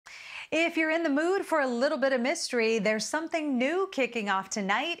If you're in the mood for a little bit of mystery, there's something new kicking off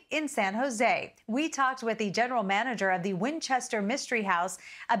tonight in San Jose. We talked with the general manager of the Winchester Mystery House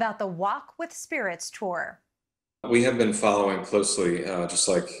about the Walk with Spirits tour. We have been following closely, just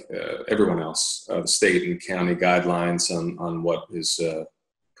like everyone else, the state and county guidelines on what is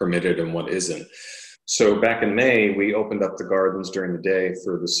permitted and what isn't. So back in May, we opened up the gardens during the day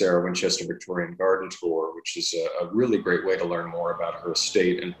for the Sarah Winchester Victorian Garden Tour, which is a really great way to learn more about her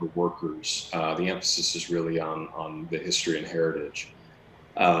estate and her workers. The emphasis is really on the history and heritage.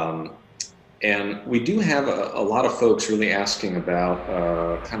 And we do have a lot of folks really asking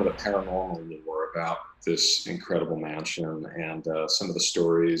about kind of the paranormal lore about this incredible mansion and some of the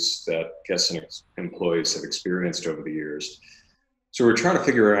stories that guests and employees have experienced over the years. So we're trying to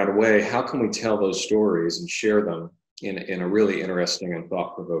figure out a way, how can we tell those stories and share them in a really interesting and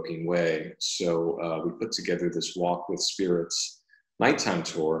thought-provoking way? So we put together this Walk with Spirits nighttime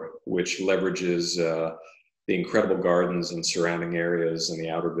tour, which leverages the incredible gardens and surrounding areas and the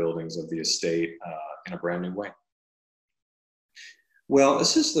outer buildings of the estate in a brand new way. Well,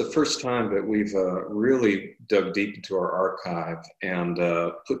 this is the first time that we've really dug deep into our archive and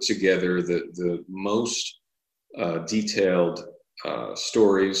put together the most detailed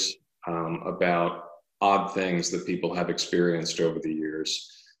stories about odd things that people have experienced over the years.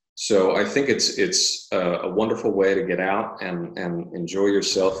 So I think it's a wonderful way to get out and enjoy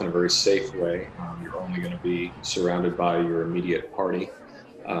yourself in a very safe way. You're only going to be surrounded by your immediate party,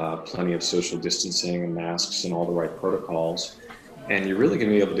 plenty of social distancing and masks and all the right protocols. And you're really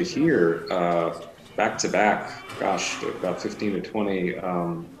going to be able to hear back to back, gosh, about 15 to 20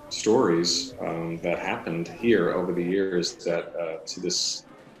 stories that happened here over the years that to this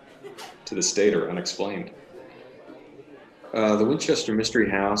date are unexplained. The Winchester Mystery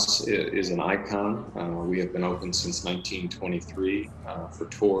House is an icon. We have been open since 1923 for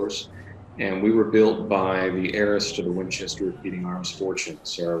tours, and we were built by the heiress to the Winchester Repeating Arms fortune,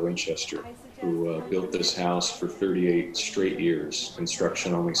 Sarah Winchester, who built this house for 38 straight years,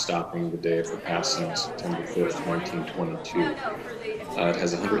 construction only stopping the day of her passing, September 5th, 1922. It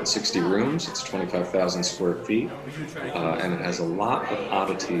has 160 rooms, it's 25,000 square feet, and it has a lot of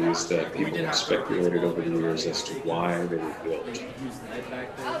oddities that people have speculated over the years as to why they were built.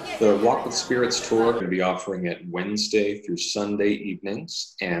 The Walk with Spirits tour is going to be offering it Wednesday through Sunday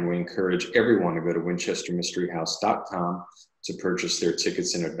evenings, and we encourage everyone to go to winchestermysteryhouse.com to purchase their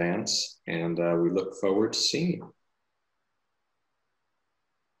tickets in advance, and we look forward to seeing you.